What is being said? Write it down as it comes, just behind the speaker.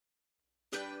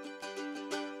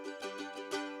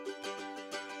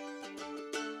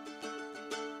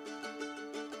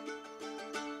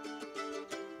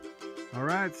All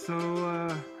right,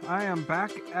 so I am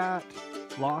back at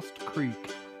Lost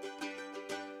Creek.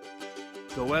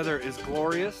 The weather is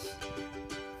glorious.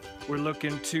 We're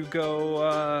looking to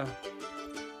go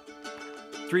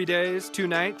 3 days, 2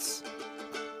 nights.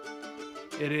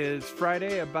 It is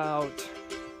Friday about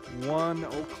 1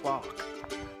 o'clock.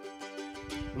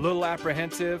 A little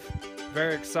apprehensive,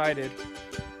 very excited.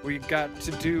 We got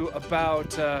to do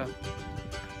about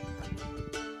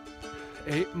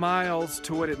 8 miles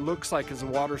to what it looks like is a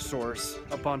water source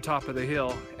up on top of the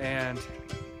hill, and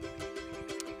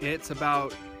it's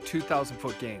about 2,000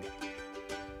 foot gain.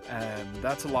 And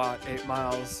that's a lot. 8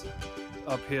 miles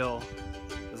uphill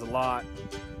is a lot,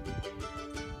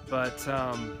 but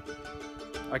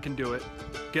I can do it.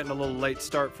 Getting a little late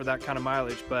start for that kind of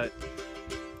mileage, but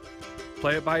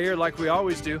play it by ear like we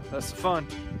always do. That's the fun.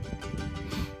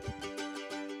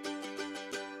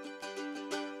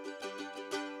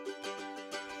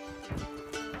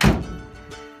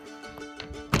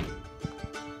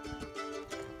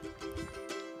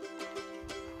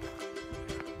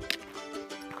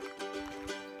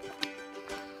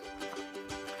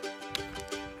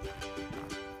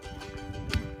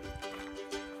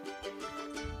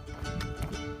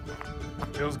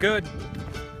 Feels good.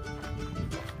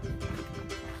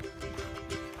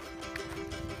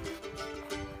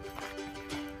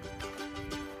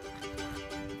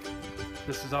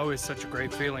 This is always such a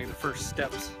great feeling, the first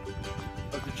steps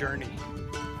of the journey.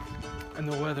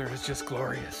 And the weather is just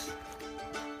glorious.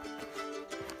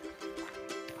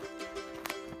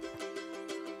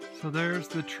 So there's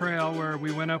the trail where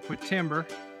we went up with timber.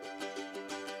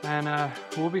 And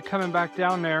we'll be coming back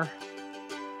down there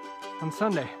on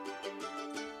Sunday.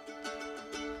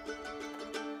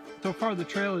 So far the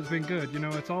trail has been good, you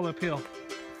know, it's all uphill,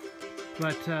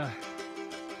 but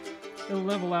it'll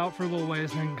level out for a little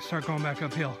ways and then start going back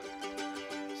uphill,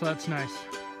 so that's nice.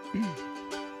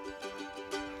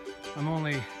 I'm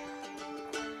only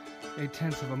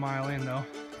 0.8 of a mile in though.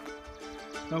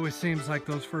 It always seems like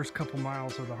those first couple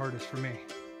miles are the hardest for me.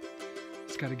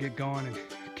 Just got to get going and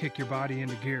kick your body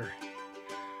into gear,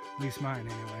 at least mine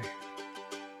anyway.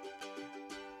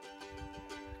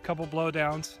 Couple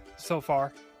blowdowns so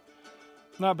far.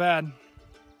 Not bad.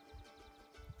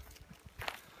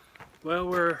 Well,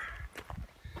 we're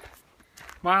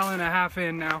 1.5 miles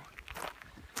in now.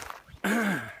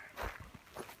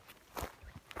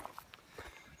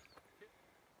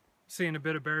 Seeing a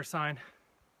bit of bear sign,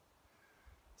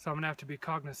 so I'm gonna have to be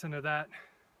cognizant of that.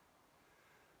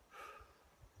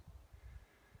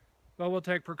 But we'll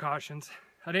take precautions.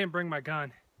 I didn't bring my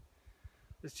gun.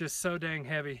 It's just so dang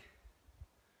heavy.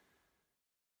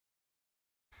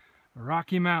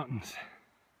 Rocky Mountains.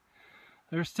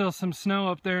 There's still some snow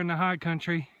up there in the high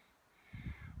country.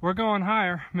 We're going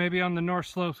higher. Maybe on the north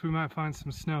slopes we might find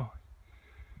some snow.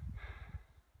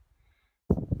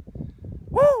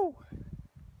 Woo!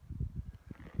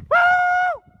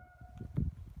 Woo!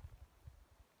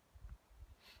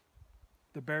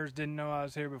 The bears didn't know I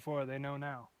was here before. They know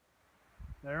now.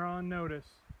 They're on notice.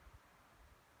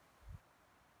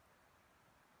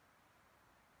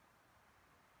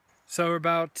 So we're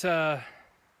about 2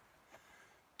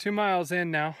 miles in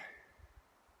now,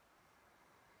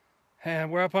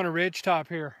 and we're up on a ridge top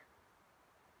here.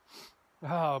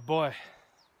 Oh boy,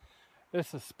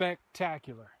 this is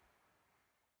spectacular.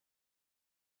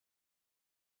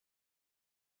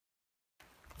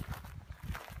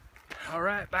 All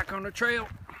right, back on the trail.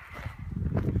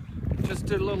 Just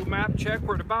did a little map check.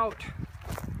 We're at about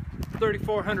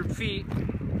 3,400 feet,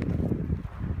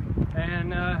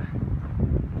 and the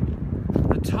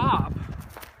top,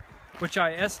 which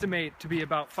I estimate to be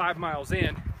about 5 miles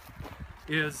in,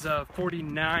 is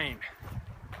 49,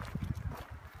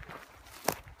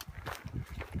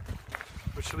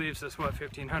 which leaves us what,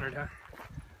 1,500, huh?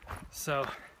 So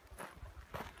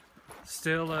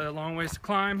still a long ways to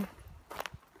climb.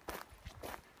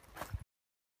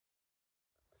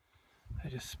 I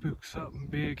just spooked something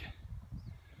big.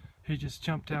 He just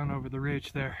jumped down over the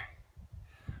ridge there.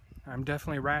 I'm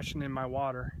definitely rationing my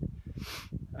water.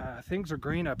 Things are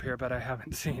green up here, but I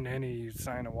haven't seen any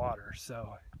sign of water,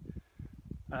 so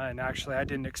and actually I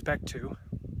didn't expect to,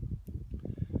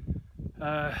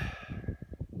 but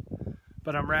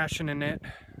I'm rationing it.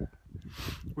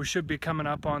 We should be coming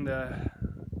up on the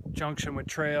junction with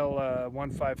trail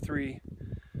 153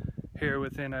 here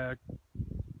within a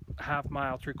half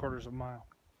mile, 3/4 of a mile.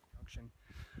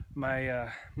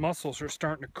 My muscles are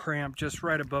starting to cramp just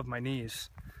right above my knees.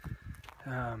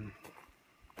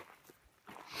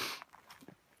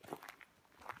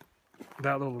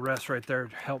 That little rest right there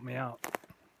helped me out.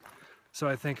 So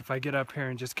I think if I get up here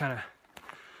and just kind of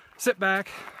sit back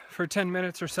for 10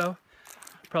 minutes or so,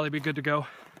 probably be good to go.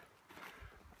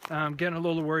 I'm getting a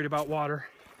little worried about water.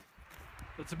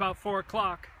 It's about 4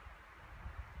 o'clock.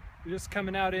 We're just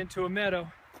coming out into a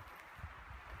meadow.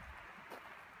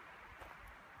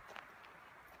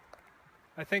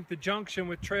 I think the junction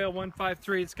with Trail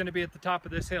 153 is going to be at the top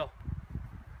of this hill.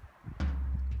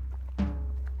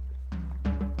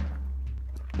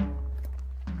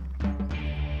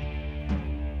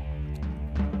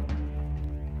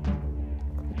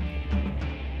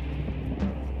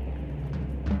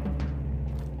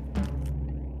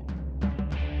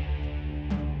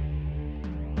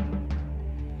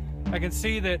 I can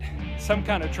see that some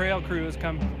kind of trail crew has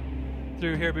come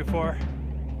through here before.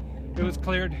 It was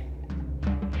cleared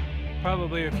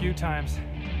probably a few times.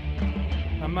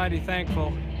 I'm mighty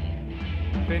thankful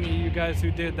if any of you guys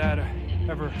who did that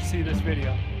ever see this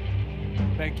video.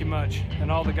 Thank you much.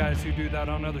 And all the guys who do that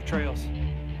on other trails.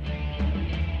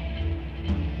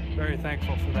 Very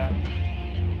thankful for that.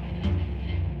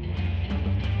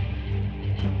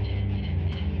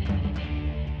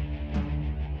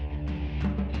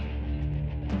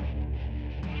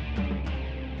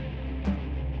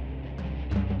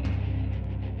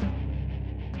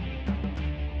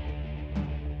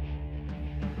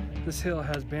 This hill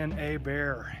has been a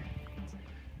bear.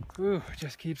 Ooh, it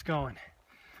just keeps going.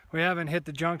 We haven't hit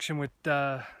the junction with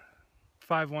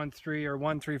 513 or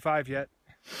 135 yet.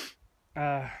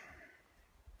 I'm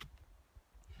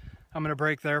gonna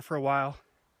break there for a while.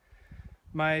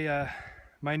 My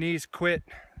knees quit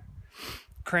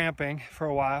cramping for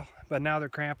a while, but now they're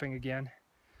cramping again.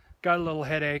 Got a little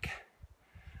headache.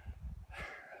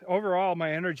 Overall,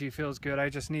 my energy feels good. I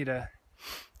just need a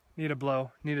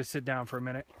blow. Need to sit down for a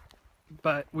minute.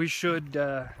 But we should be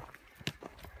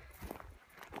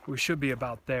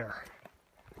about there.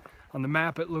 On the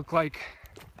map, it looked like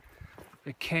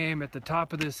it came at the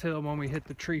top of this hill when we hit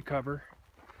the tree cover,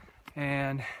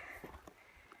 and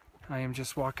I am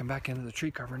just walking back into the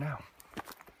tree cover now.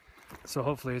 So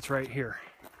hopefully it's right here.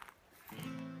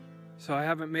 So I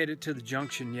haven't made it to the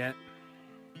junction yet.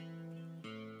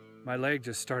 My leg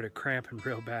just started cramping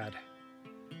real bad,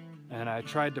 and I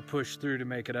tried to push through to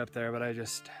make it up there, but I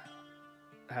just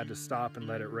had to stop and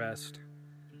let it rest.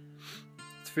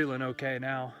 It's feeling okay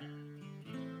now,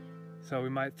 so we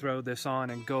might throw this on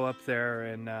and go up there,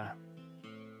 and I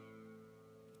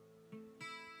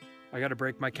gotta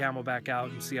break my Camelback out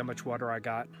and see how much water I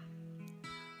got.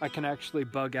 I can actually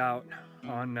bug out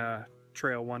on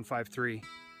Trail 153.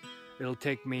 It'll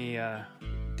take me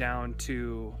down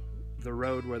to the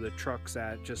road where the truck's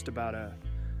at, just about a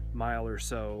mile or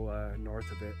so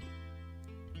north of it.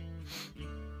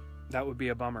 That would be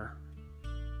a bummer.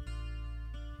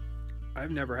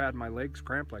 I've never had my legs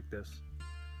cramp like this.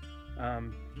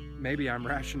 Maybe I'm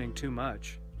rationing too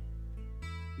much.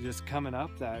 Just coming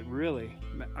up that, really.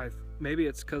 Maybe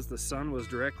it's because the sun was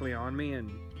directly on me,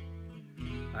 and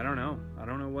I don't know. I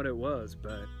don't know what it was,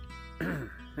 but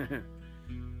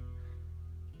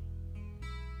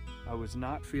I was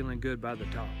not feeling good by the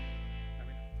top.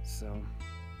 So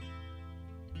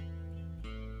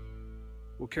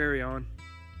we'll carry on.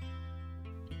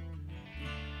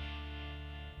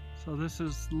 So this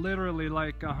is literally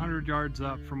like 100 yards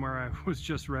up from where I was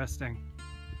just resting,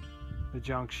 the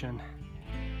junction.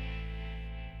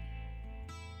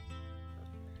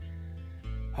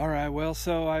 All right, well,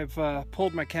 so I've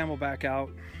pulled my Camelback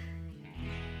out,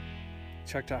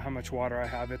 checked out how much water I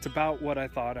have. It's about what I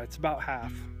thought. It's about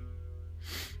half,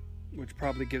 which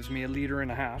probably gives me 1.5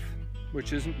 liters,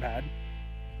 which isn't bad.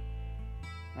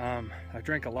 I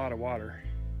drank a lot of water.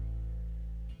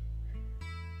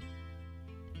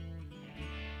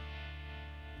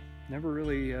 Never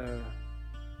really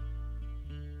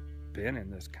been in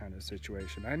this kind of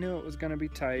situation. I knew it was going to be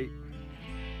tight,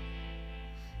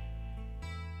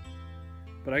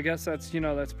 but I guess that's, you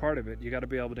know, that's part of it. You got to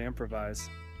be able to improvise.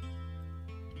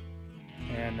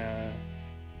 And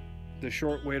the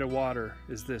short way to water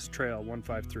is this Trail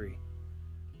 153.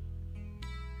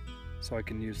 So I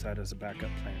can use that as a backup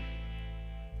plan.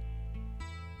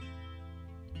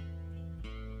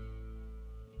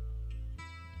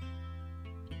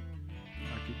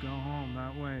 I could go home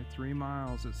that way, 3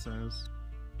 miles it says.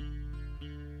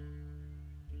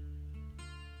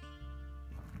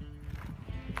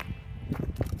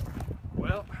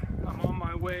 Well, I'm on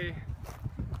my way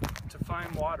to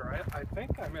find water. I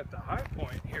think I'm at the high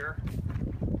point here.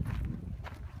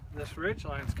 This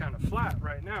ridgeline's kind of flat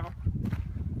right now,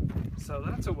 so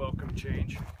that's a welcome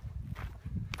change.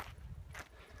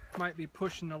 Might be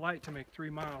pushing the light to make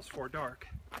 3 miles before dark.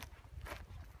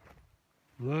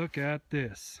 Look at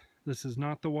this. This is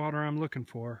not the water I'm looking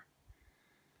for.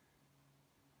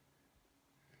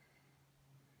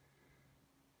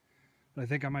 I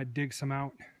think I might dig some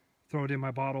out, throw it in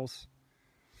my bottles.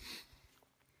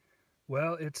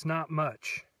 Well, it's not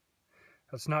much.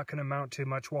 That's not going to amount to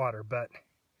much water, but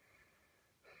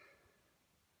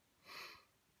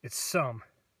it's some.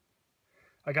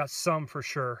 I got some for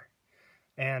sure.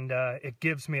 And it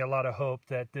gives me a lot of hope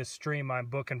that this stream I'm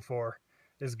booking for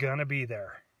is going to be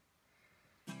there.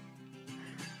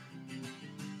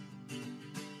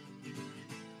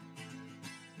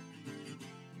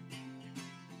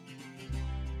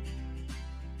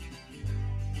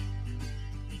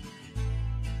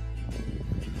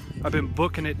 I've been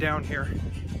booking it down here.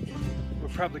 We'll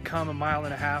probably come 1.5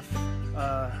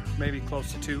 miles, maybe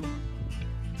close to 2.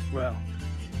 Well,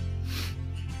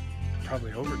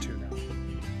 probably over 2 now.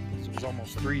 So it was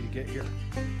almost 3 to get here,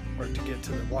 or to get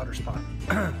to the water spot.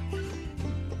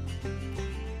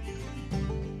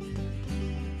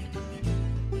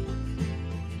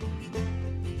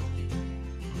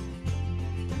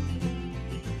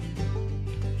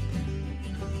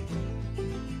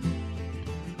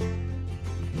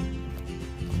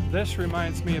 This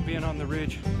reminds me of being on the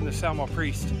ridge in the Salmo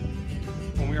Priest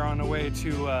when we were on the way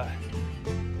to the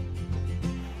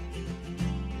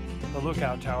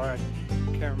lookout tower.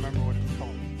 I can't remember what it's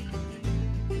called.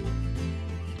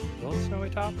 Little Snowy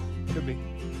Top? Could be.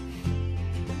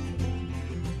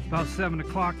 About 7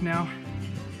 o'clock now.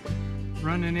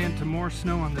 Running into more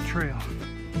snow on the trail.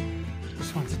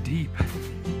 This one's deep.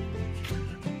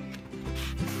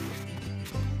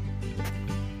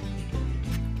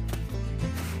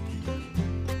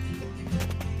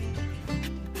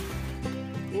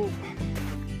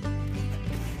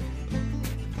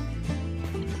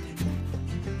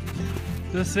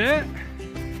 This it?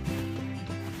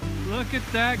 Look at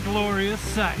that glorious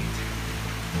sight.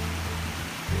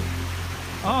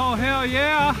 Oh, hell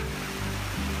yeah.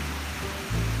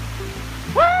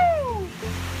 Woo!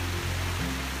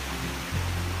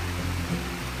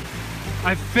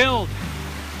 I filled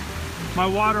my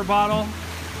water bottle,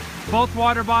 both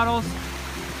water bottles,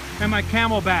 and my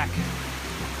Camelback.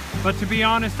 But to be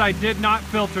honest, I did not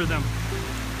filter them.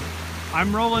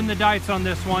 I'm rolling the dice on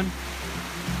this one.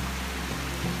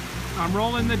 I'm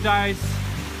rolling the dice.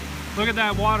 Look at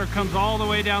that water comes all the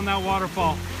way down that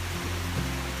waterfall.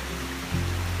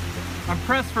 I'm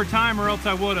pressed for time or else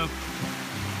I would have.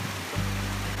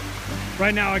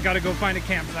 Right now I gotta go find a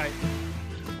campsite.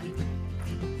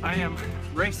 I am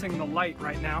racing the light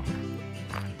right now.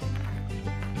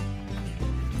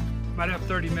 Might have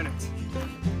 30 minutes.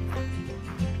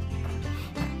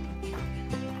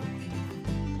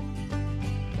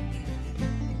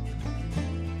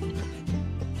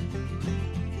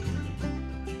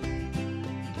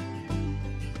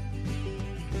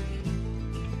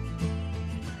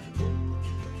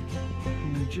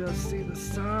 Just see the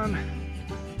sun.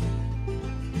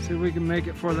 See if we can make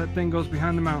it before that thing goes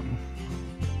behind the mountain.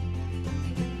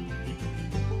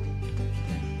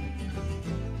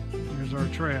 Here's our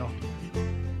trail.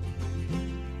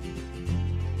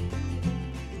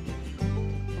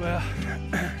 Well,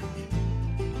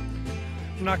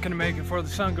 I'm not gonna make it before the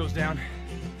sun goes down.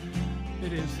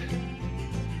 It is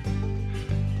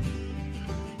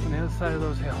on the other side of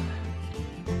those hills.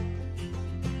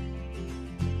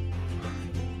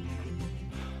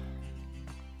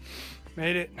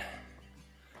 Made it.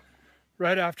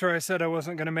 Right after I said I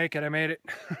wasn't going to make it, I made it.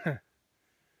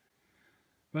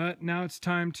 But now it's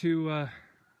time to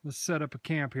let's set up a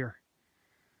camp here.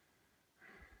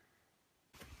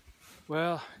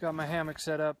 Well, got my hammock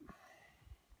set up.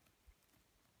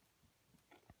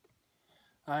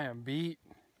 I am beat.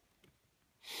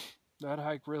 That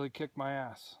hike really kicked my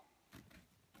ass.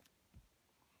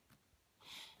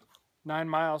 9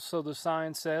 miles, so the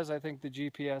sign says. I think the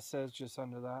GPS says just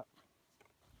under that.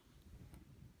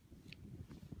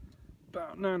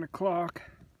 About 9 o'clock.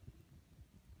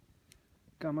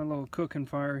 Got my little cooking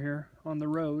fire here on the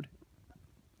road.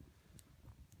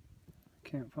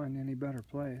 Can't find any better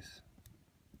place.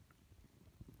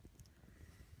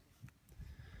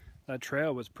 That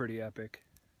trail was pretty epic,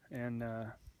 and it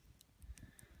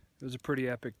was a pretty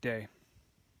epic day.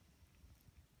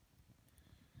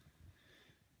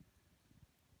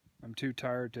 I'm too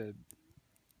tired to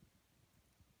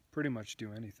pretty much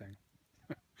do anything.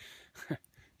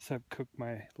 Except cook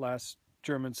my last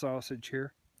German sausage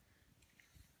here.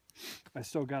 I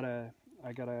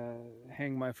gotta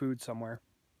hang my food somewhere.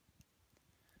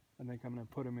 I think I'm gonna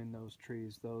put them in those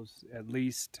trees. Those, at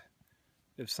least,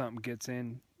 if something gets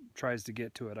in, tries to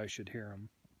get to it, I should hear them.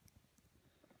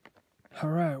 All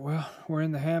right, well, we're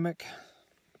in the hammock.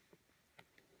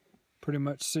 Pretty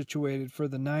much situated for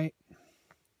the night.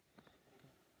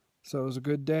 So it was a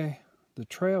good day. The the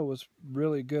trail was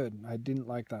really good. I didn't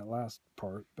like that last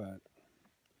part, but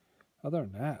other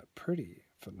than that, pretty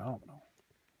phenomenal.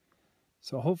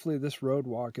 So hopefully this road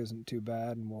walk isn't too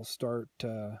bad, and we'll start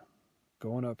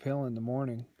going uphill in the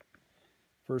morning.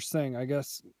 First thing, I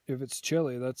guess if it's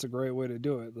chilly, that's a great way to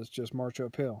do it. Let's just march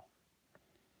uphill.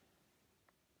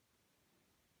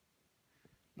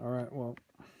 All right, well,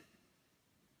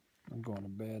 I'm going to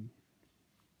bed.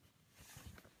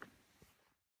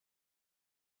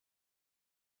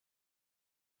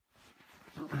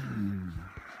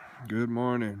 Good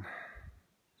morning.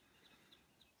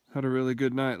 Had a really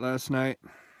good night last night.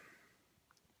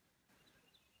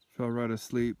 Fell right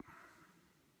asleep.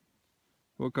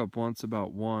 Woke up once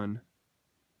about 1.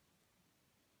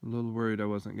 A little worried I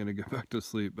wasn't going to get back to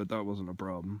sleep, but that wasn't a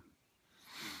problem.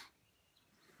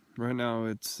 Right now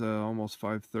it's almost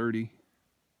 5:30.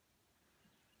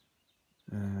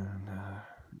 And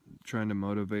trying to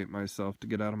motivate myself to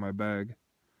get out of my bag.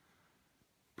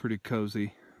 Pretty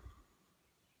cozy.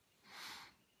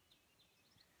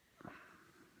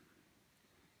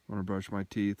 Want to brush my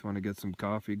teeth, want to get some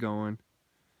coffee going,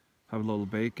 have a little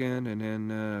bacon, and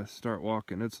then start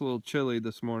walking. It's a little chilly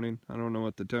this morning. I don't know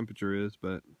what the temperature is,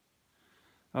 but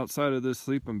outside of this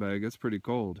sleeping bag, it's pretty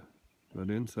cold. But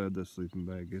inside this sleeping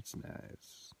bag, it's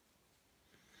nice.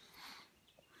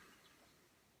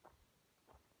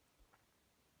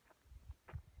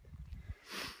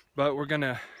 But we're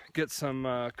gonna get some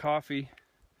coffee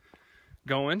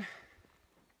going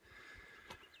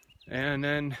and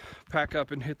then pack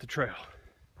up and hit the trail.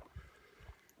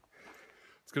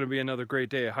 It's gonna be another great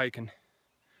day of hiking,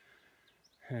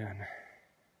 and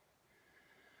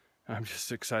I'm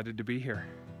just excited to be here.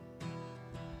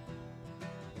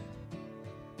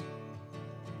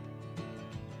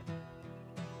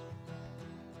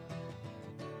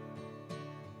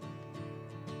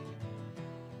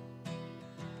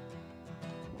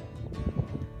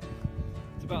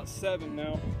 It's about 7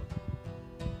 now.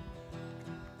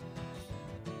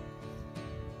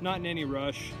 Not in any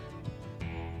rush.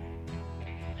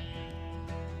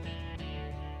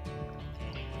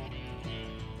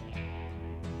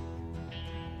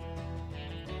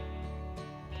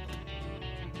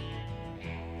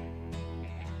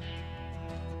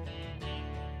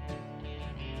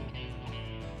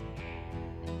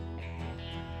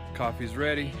 Coffee's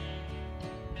ready.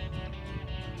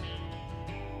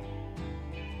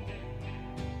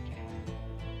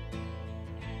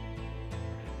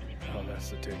 Oh, that's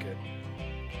the ticket.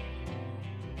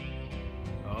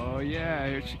 Oh yeah,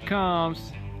 here she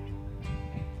comes.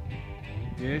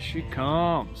 Here she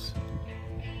comes.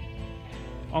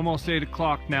 Almost 8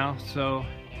 o'clock now, so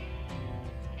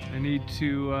I need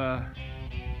to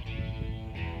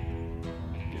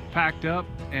get packed up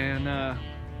and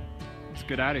let's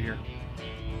get out of here.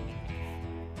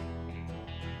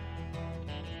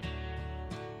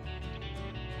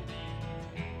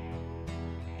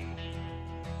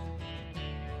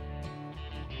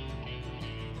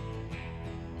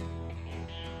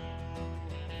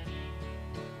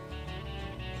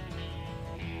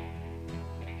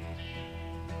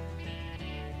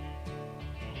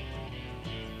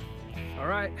 All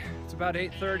right, it's about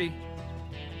 8:30.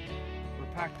 We're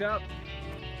packed up.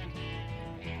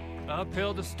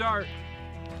 Uphill to start.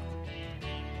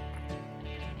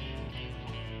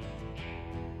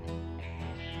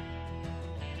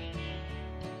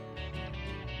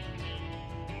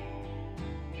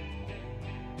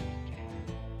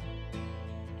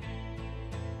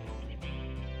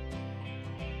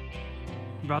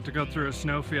 About to go through a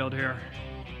snowfield here.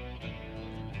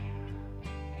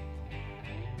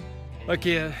 Look,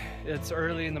 yeah, it's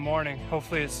early in the morning.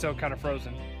 Hopefully it's still kind of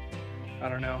frozen. I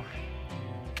don't know.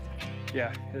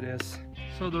 Yeah, it is.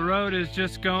 So the road is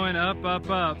just going up, up,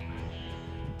 up.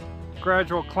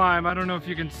 Gradual climb. I don't know if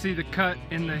you can see the cut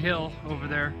in the hill over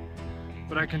there,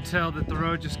 but I can tell that the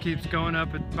road just keeps going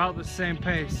up at about the same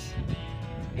pace.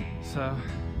 So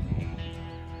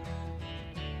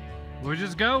we'll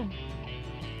just go.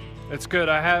 It's good.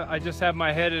 I just have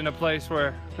my head in a place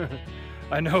where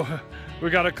I know we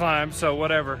gotta climb, so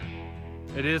whatever.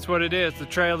 It is what it is. The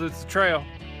trail is the trail.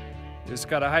 Just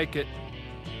gotta hike it.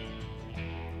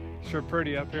 Sure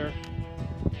pretty up here.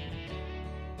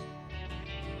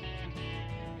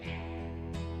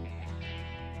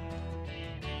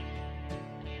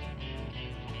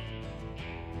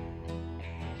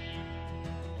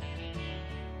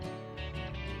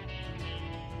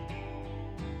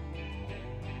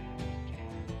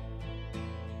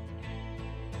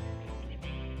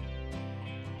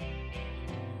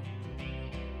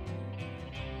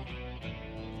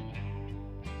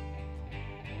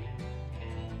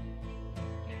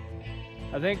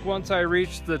 I think once I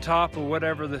reach the top of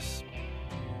whatever this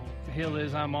hill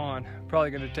is I'm on, I'm probably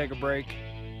gonna take a break,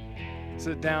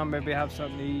 sit down, maybe have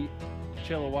something to eat,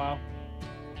 chill a while.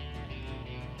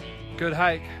 Good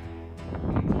hike.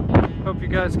 Hope you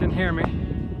guys can hear me.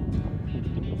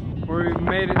 We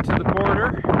made it to the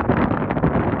border.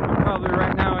 I'm probably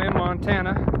right now in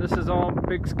Montana. This is all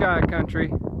big sky country.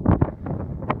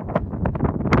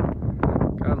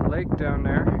 Got a lake down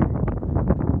there.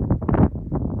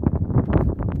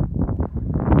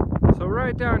 So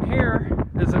right down here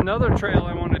is another trail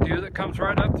I want to do that comes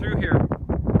right up through here.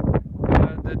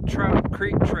 The Trout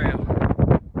Creek Trail.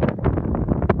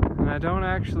 And I don't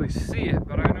actually see it,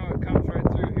 but I know it comes right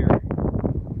through here.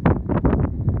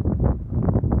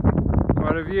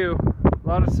 Quite a view. A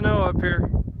lot of snow up here.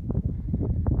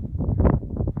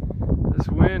 This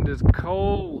wind is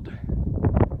cold.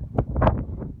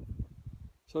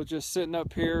 So just sitting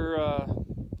up here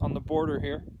on the border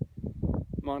here,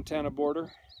 Montana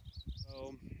border.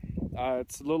 So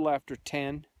it's a little after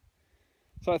 10.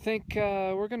 So I think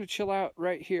we're gonna chill out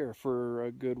right here for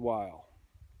a good while.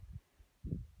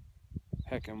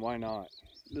 Heck, and why not?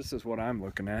 This is what I'm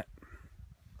looking at.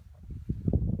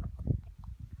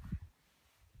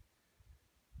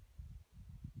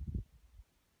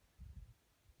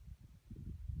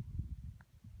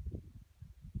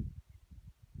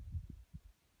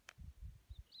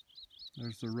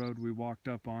 There's the road we walked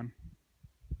up on.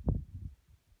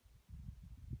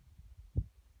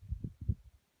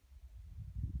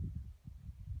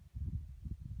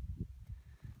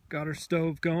 Got our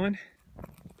stove going.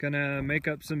 Gonna make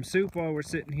up some soup while we're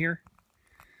sitting here.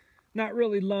 Not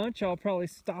really lunch. I'll probably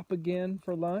stop again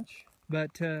for lunch,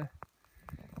 but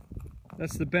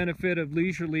that's the benefit of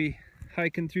leisurely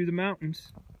hiking through the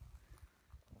mountains.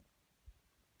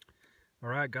 All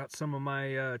right, got some of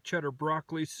my cheddar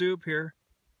broccoli soup here.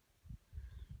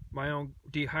 My own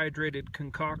dehydrated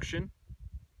concoction.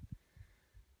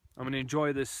 I'm gonna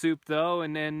enjoy this soup though,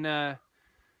 and then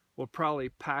we'll probably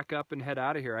pack up and head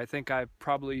out of here. I think I've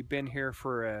probably been here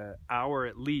for an hour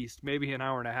at least, maybe an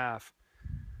hour and a half.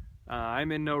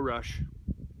 I'm in no rush.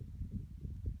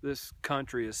 This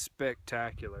country is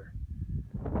spectacular.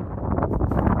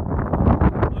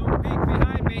 Blue Peak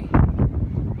behind me.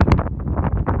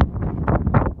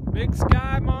 Big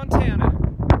Sky, Montana.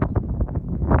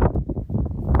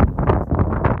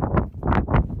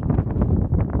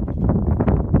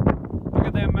 Look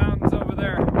at them mountains over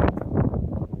there.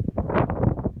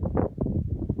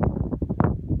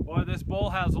 Boy, this bowl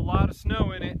has a lot of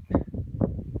snow in it.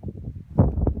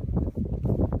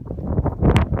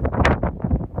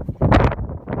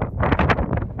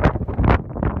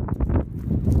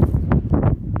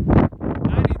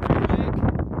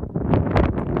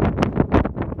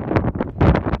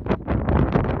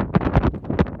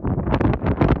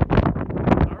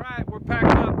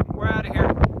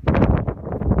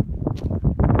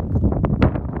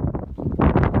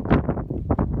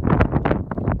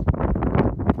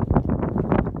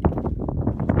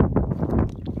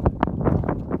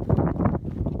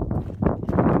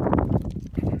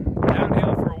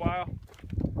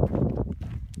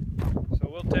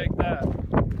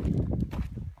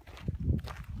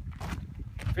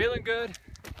 Feeling good.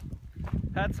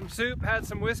 Had some soup, had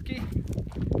some whiskey.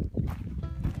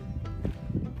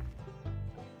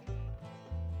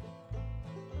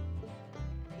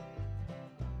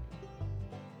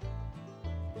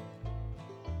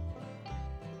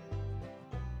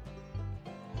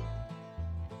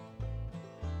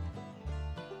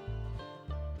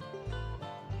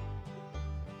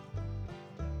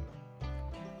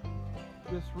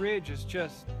 This ridge is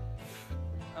just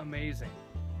amazing.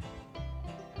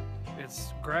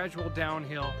 It's gradual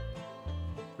downhill,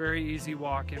 very easy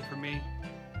walking for me,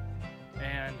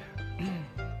 and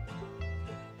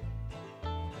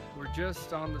we're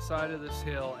just on the side of this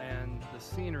hill and the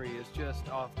scenery is just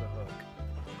off the hook.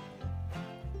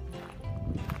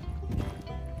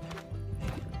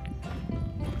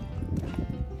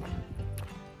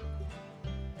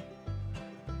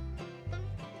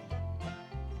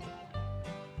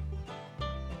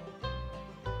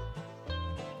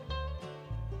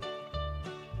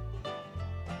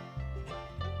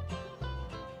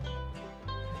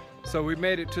 So we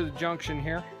made it to the junction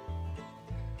here.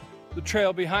 The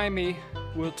trail behind me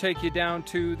will take you down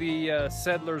to the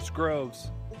Settlers Groves,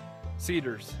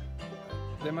 cedars.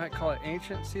 They might call it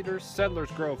ancient cedars, Settlers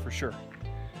Grove for sure.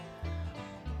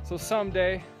 So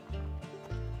someday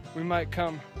we might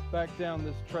come back down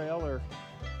this trail or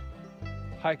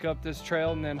hike up this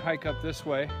trail and then hike up this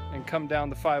way and come down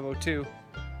the 502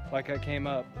 like I came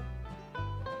up.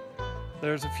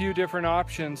 There's a few different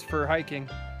options for hiking.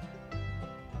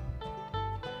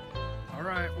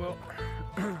 Alright, well,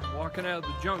 walking out of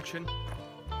the junction,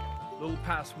 a little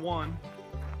past 1.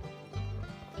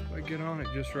 If I get on it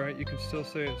just right, you can still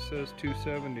say it says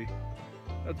 270.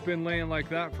 That's been laying like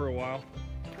that for a while.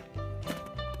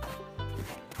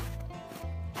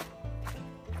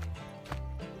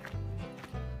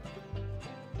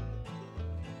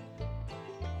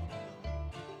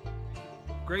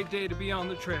 Great day to be on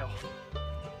the trail.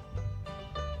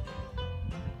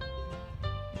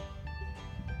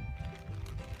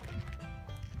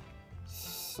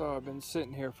 So I've been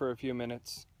sitting here for a few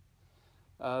minutes.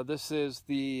 This is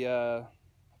the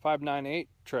 598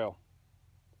 trail.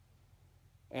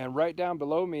 And right down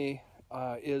below me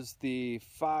is the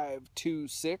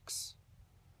 526,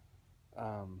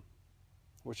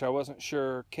 which I wasn't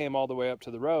sure came all the way up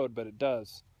to the road, but it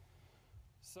does.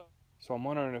 So I'm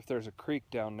wondering if there's a creek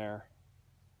down there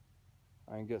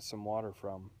I can get some water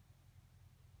from.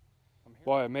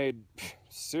 Boy, I made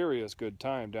serious good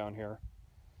time down here.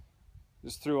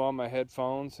 Just threw on my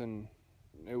headphones and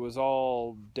it was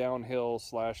all downhill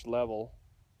 / level.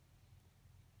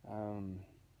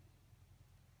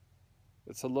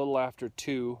 It's a little after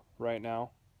 2 right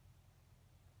now.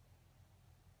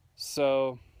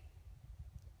 So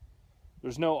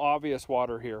there's no obvious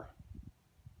water here.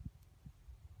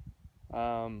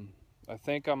 I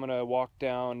think I'm gonna walk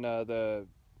down the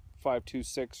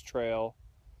 526 trail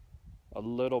a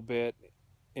little bit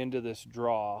into this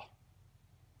draw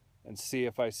and see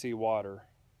if I see water.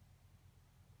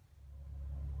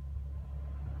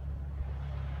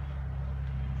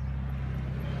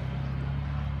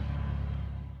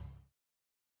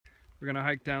 We're gonna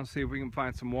hike down, see if we can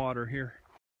find some water here.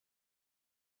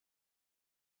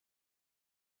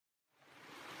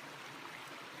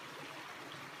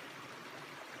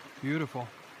 Beautiful.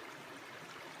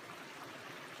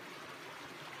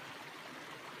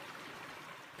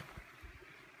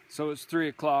 So it's 3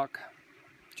 o'clock,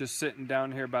 just sitting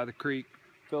down here by the creek,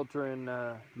 filtering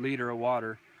a liter of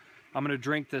water. I'm gonna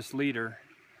drink this liter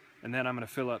and then I'm gonna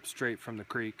fill up straight from the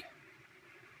creek.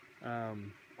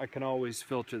 I can always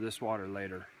filter this water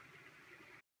later.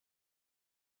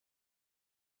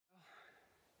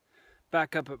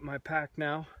 Back up at my pack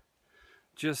now.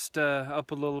 Just up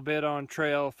a little bit on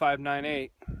trail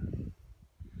 598.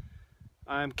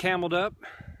 I'm cameled up.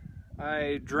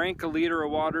 I drank a liter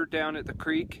of water down at the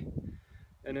creek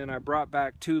and then I brought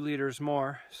back 2 liters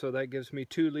more, so that gives me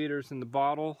 2 liters in the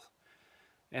bottle,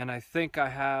 and I think I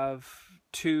have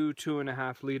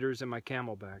 2.5 liters in my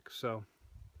camelback. So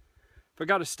if I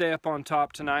got to stay up on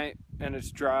top tonight and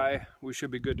it's dry, we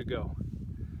should be good to go.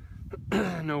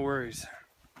 No worries.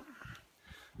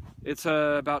 It's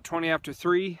about 20 after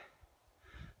 3. I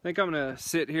think I'm gonna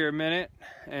sit here a minute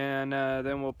and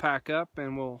then we'll pack up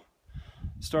and we'll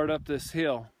start up this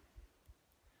hill.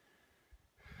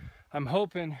 I'm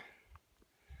hoping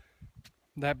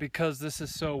that because this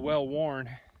is so well worn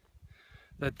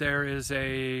that there is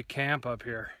a camp up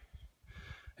here.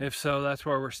 If so, that's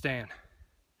where we're staying.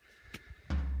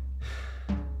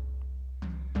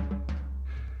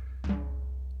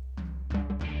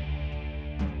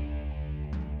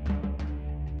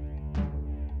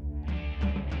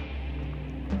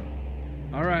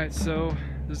 Alright, so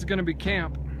this is gonna be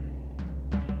camp.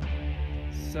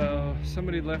 So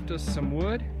somebody left us some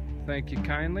wood. Thank you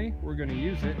kindly. We're gonna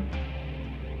use it.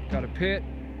 Got a pit,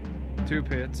 2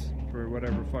 pits for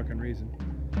whatever fucking reason.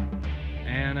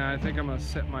 And I think I'm gonna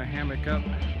set my hammock up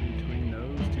between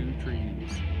those 2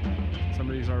 trees.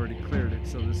 Somebody's already cleared it,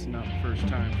 so this is not the first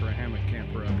time for a hammock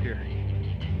camper up here.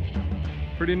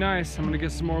 Pretty nice. I'm gonna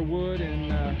get some more wood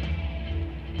and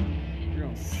we're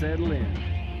gonna settle in.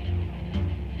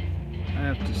 I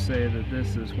have to say that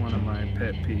this is one of my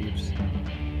pet peeves.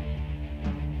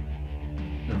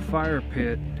 The fire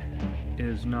pit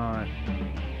is not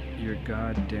your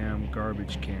goddamn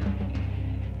garbage can.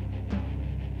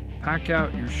 Pack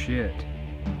out your shit.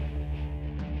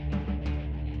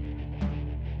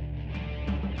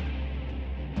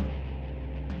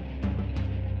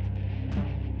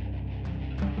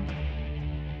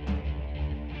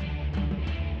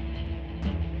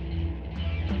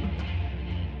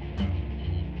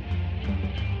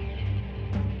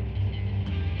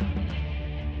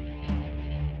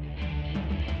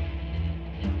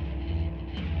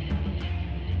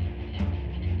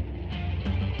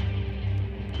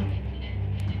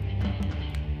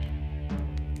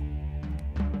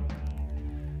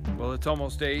 Well, it's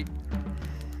almost 8.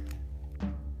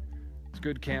 It's a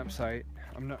good campsite.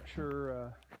 I'm not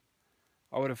sure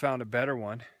I would have found a better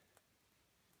one.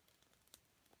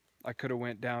 I could have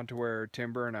went down to where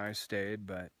Timber and I stayed,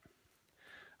 but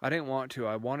I didn't want to.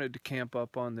 I wanted to camp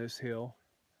up on this hill.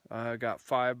 I got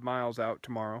 5 miles out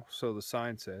tomorrow, so the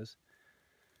sign says.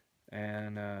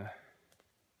 And I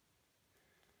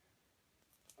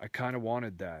kind of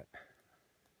wanted that.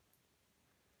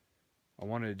 I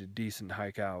wanted a decent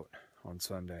hike out on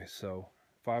Sunday, so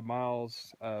 5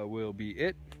 miles will be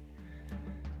it.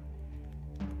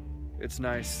 It's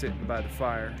nice sitting by the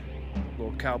fire,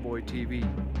 little cowboy TV.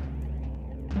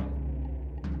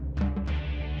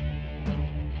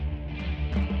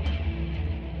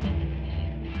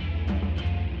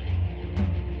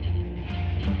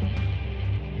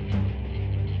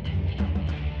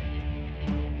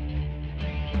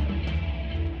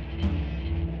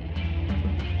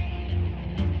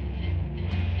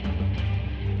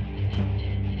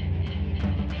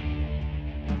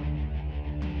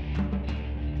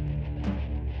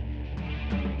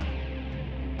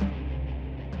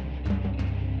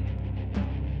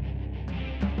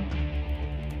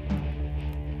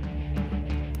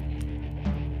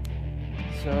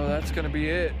 So that's gonna be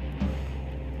it.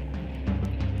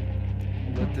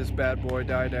 Let this bad boy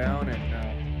die down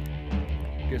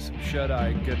and get some shut-eye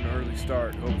and get an early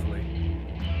start, hopefully.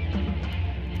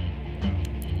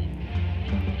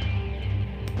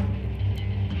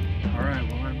 Alright,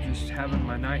 well, I'm just having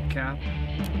my nightcap,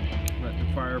 letting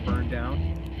the fire burn down.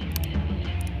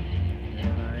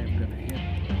 And I am gonna hit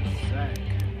the sack.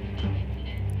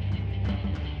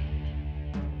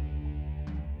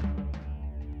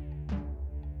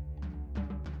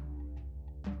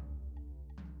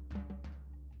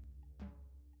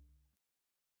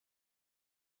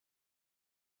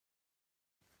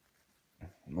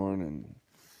 Morning.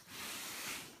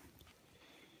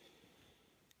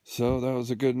 So that was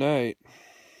a good night.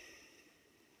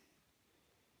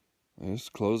 I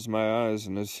just closed my eyes,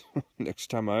 and this next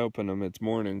time I open them, it's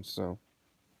morning. So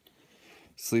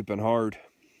sleeping hard,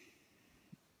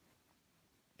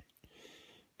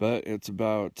 but it's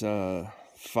about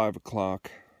 5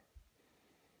 o'clock.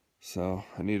 So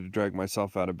I need to drag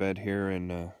myself out of bed here,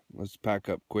 and let's pack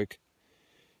up quick,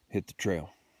 hit the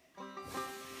trail.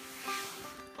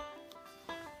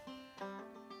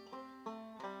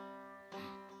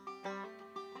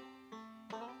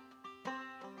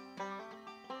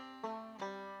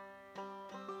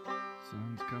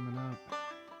 Sun's coming up.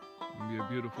 It'll be a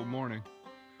beautiful morning.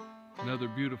 Another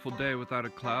beautiful day without a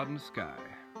cloud in the sky.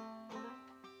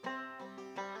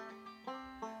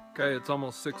 Okay, it's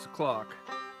almost 6 o'clock.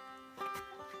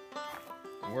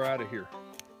 We're out of here.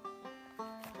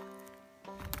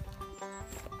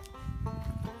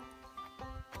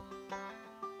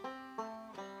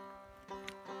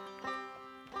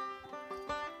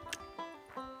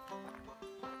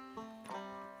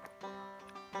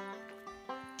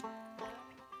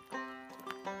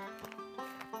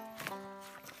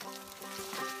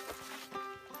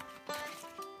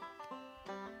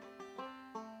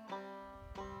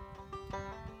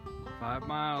 Five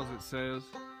miles, it says.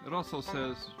 It also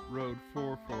says road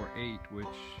 448, which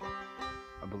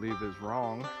I believe is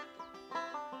wrong.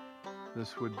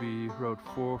 This would be road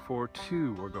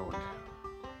 442 we're going.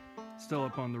 Still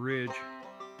up on the ridge.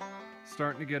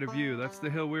 Starting to get a view. That's the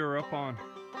hill we were up on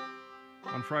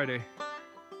Friday.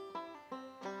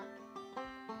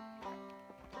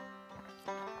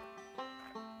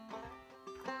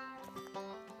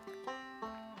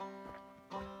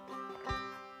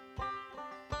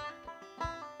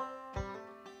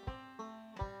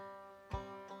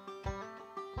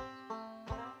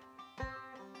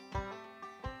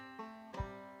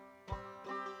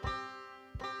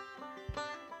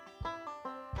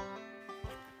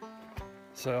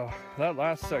 So that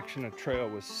last section of trail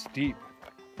was steep.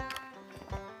 I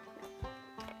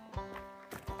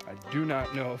do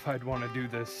not know if I'd want to do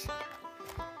this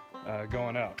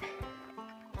going up.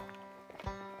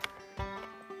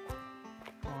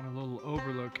 On a little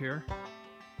overlook here.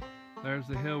 There's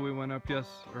the hill we went up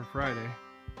Friday.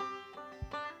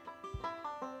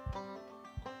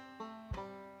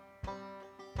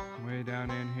 Way down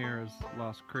in here is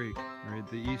Lost Creek, or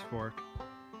the East Fork.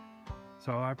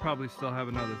 So I probably still have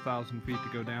another 1,000 feet to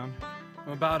go down.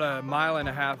 I'm about 1.5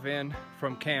 miles in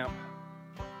from camp.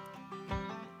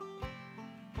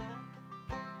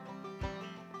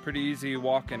 Pretty easy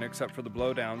walking except for the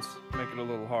blowdowns, make it a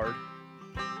little hard.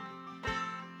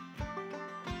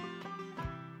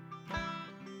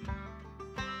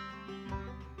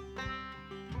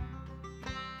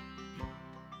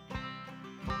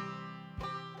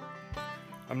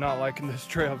 I'm not liking this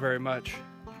trail very much.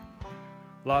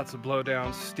 Lots of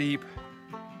blowdowns, steep.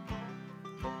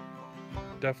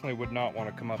 Definitely would not want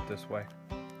to come up this way.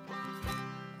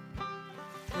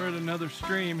 We're at another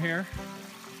stream here.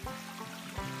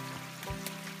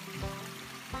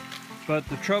 But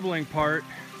the troubling part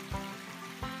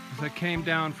I came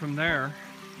down from there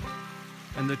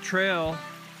and the trail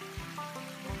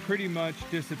pretty much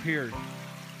disappeared.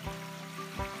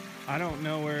 I don't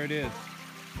know where it is.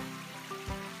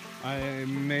 I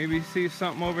maybe see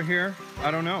something over here.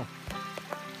 I don't know.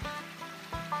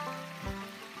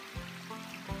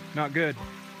 Not good.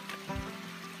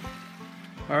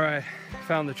 All right,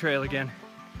 found the trail again.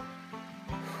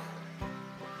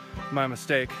 My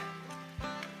mistake.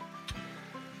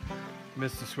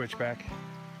 Missed the switchback.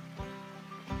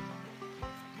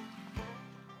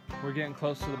 We're getting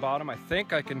close to the bottom. I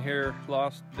think I can hear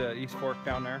Lost East Fork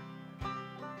down there.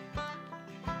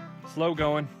 Slow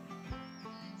going.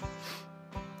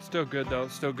 Still good though.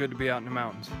 Still good to be out in the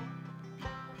mountains.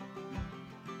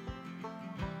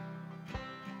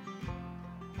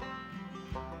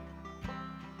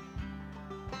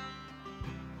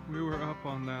 We were up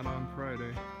on that on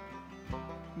Friday.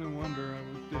 No wonder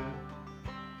I was dead.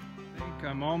 I think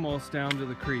I'm almost down to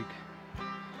the creek.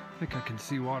 I think I can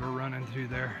see water running through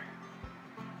there.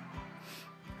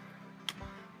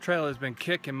 Trail has been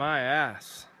kicking my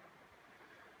ass.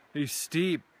 These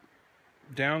steep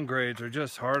downgrades are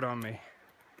just hard on me.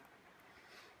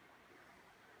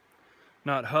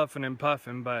 Not huffing and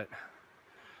puffing, but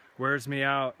wears me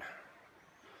out.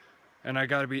 And I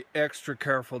gotta be extra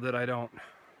careful that I don't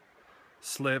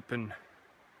slip and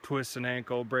twist an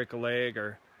ankle, break a leg,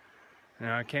 or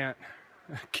I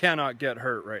cannot get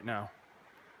hurt right now.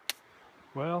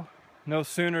 Well, no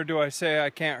sooner do I say I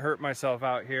can't hurt myself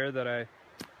out here that I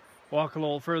walk a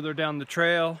little further down the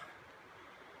trail.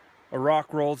 A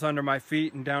rock rolls under my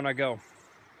feet and down I go.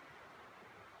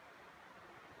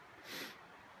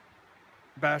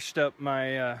 Bashed up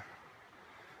my,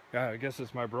 I guess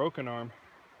it's my broken arm.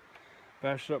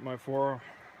 Bashed up my forearm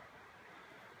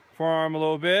a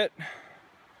little bit.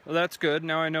 Well, that's good.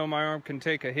 Now I know my arm can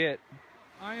take a hit.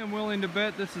 I am willing to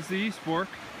bet this is the East Fork.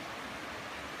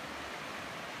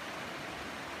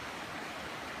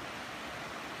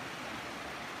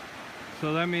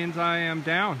 So that means I am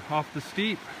down off the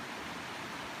steep.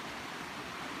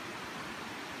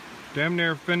 Damn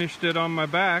near finished it on my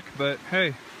back, but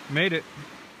hey, made it.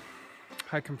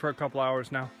 Hiking for a couple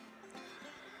hours now.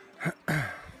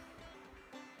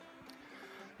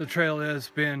 The trail has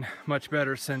been much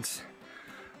better since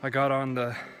I got on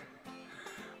the,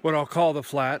 what I'll call the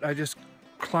flat. I just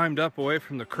climbed up away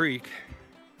from the creek.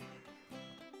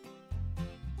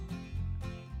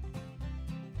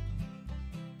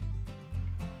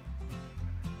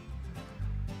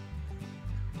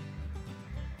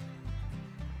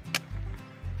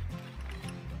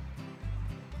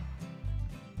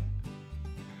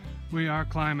 We are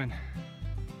climbing.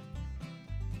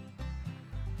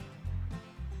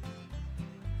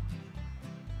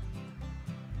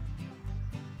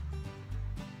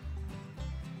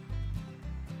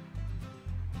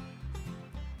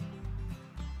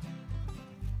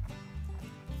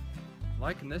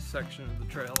 Liking this section of the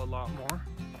trail a lot more.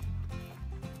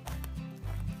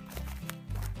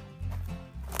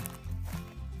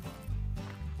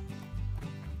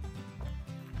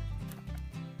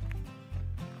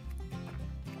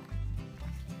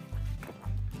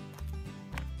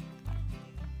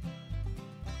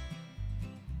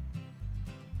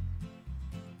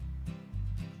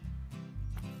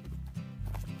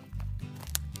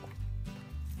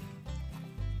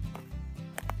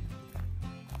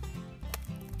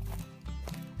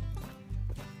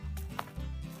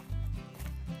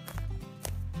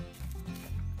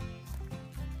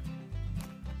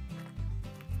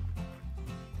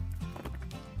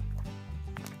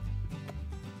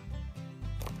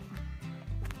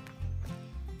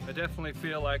 I definitely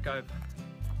feel like I've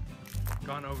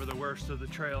gone over the worst of the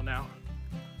trail now.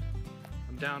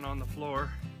 I'm down on the floor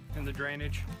in the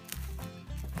drainage.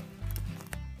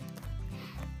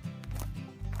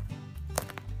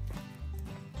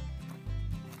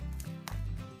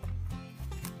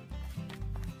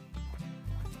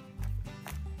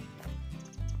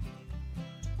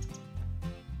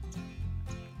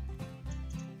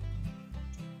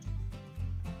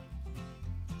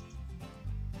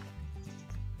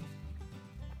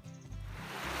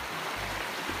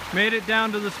 Made it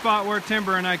down to the spot where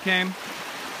Timber and I came.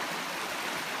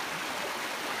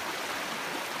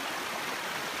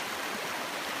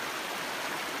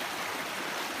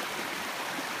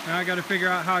 Now I gotta figure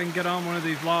out how I can get on one of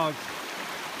these logs.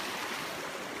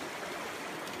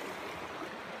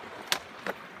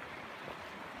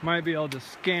 Might be able to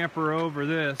scamper over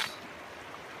this.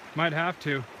 Might have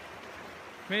to.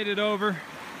 Made it over.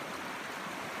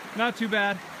 Not too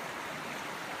bad.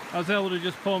 I was able to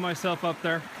just pull myself up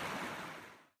there.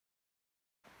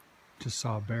 Just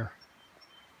saw a bear.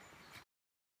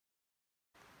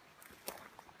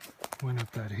 Went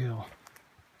up that hill.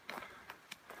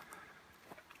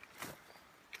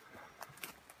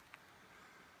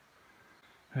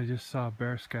 I just saw a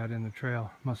bear scat in the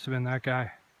trail. Must have been that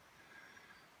guy.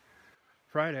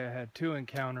 Friday I had 2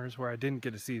 encounters where I didn't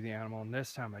get to see the animal, and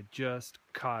this time I just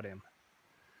caught him.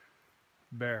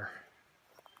 Bear.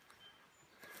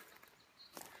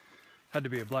 Had to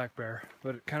be a black bear,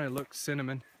 but it kind of looked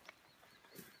cinnamon.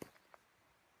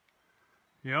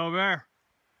 Yo, bear.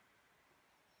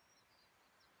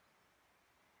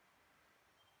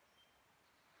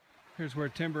 Here's where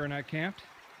Timber and I camped.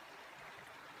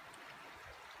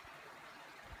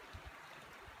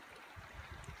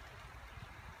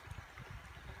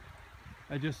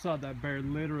 I just saw that bear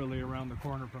literally around the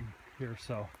corner from here,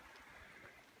 so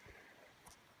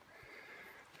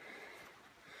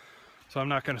I'm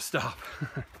not gonna stop.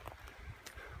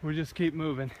 We'll just keep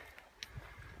moving.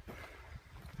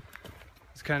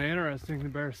 It's kind of interesting. The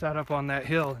bear sat up on that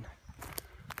hill and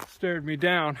stared me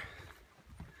down.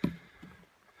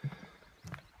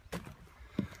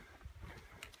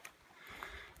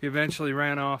 He eventually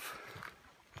ran off,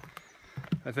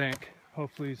 I think.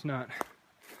 Hopefully he's not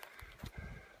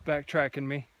backtracking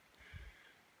me.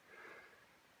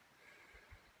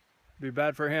 Be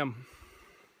bad for him.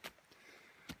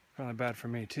 Probably bad for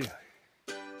me too.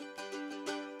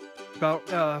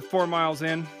 About 4 miles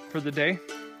in for the day.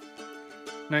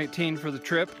 19 for the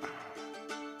trip.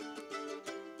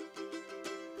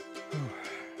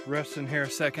 Resting here a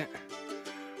second.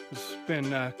 It's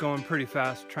been going pretty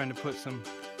fast, trying to put some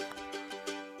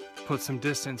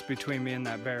distance between me and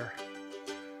that bear.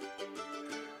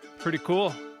 Pretty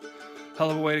cool.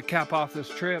 Hell of a way to cap off this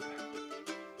trip.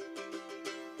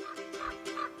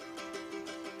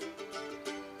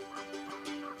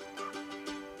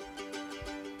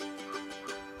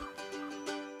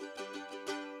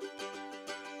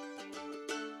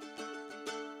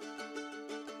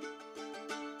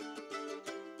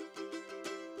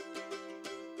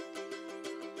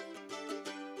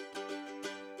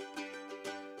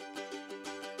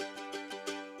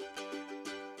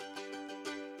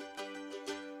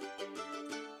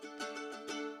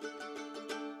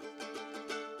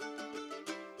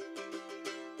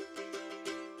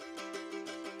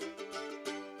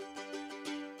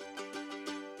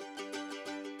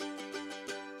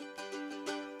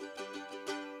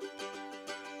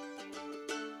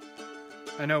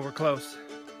 I know we're close.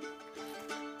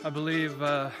 I believe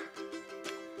that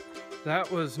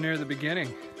was near the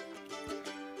beginning,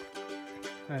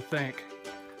 I think.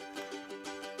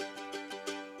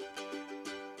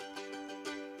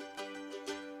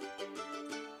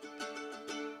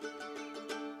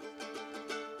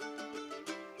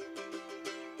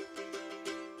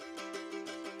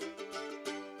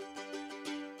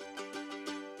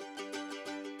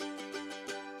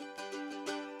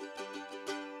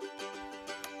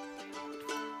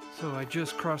 So I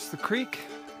just crossed the creek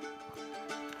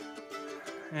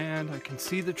and I can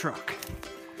see the truck.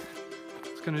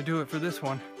 It's gonna do it for this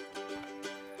one.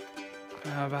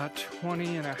 About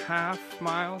 20.5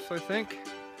 miles, I think,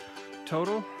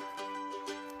 total.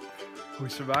 We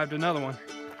survived another one.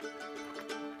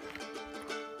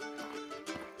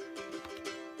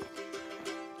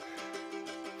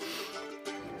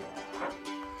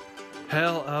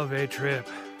 Hell of a trip.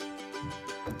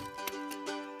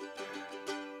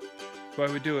 Why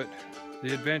we do it,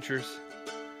 the adventures.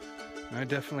 I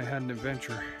definitely had an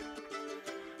adventure.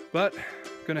 But,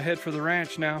 gonna head for the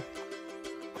ranch now.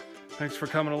 Thanks for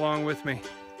coming along with me.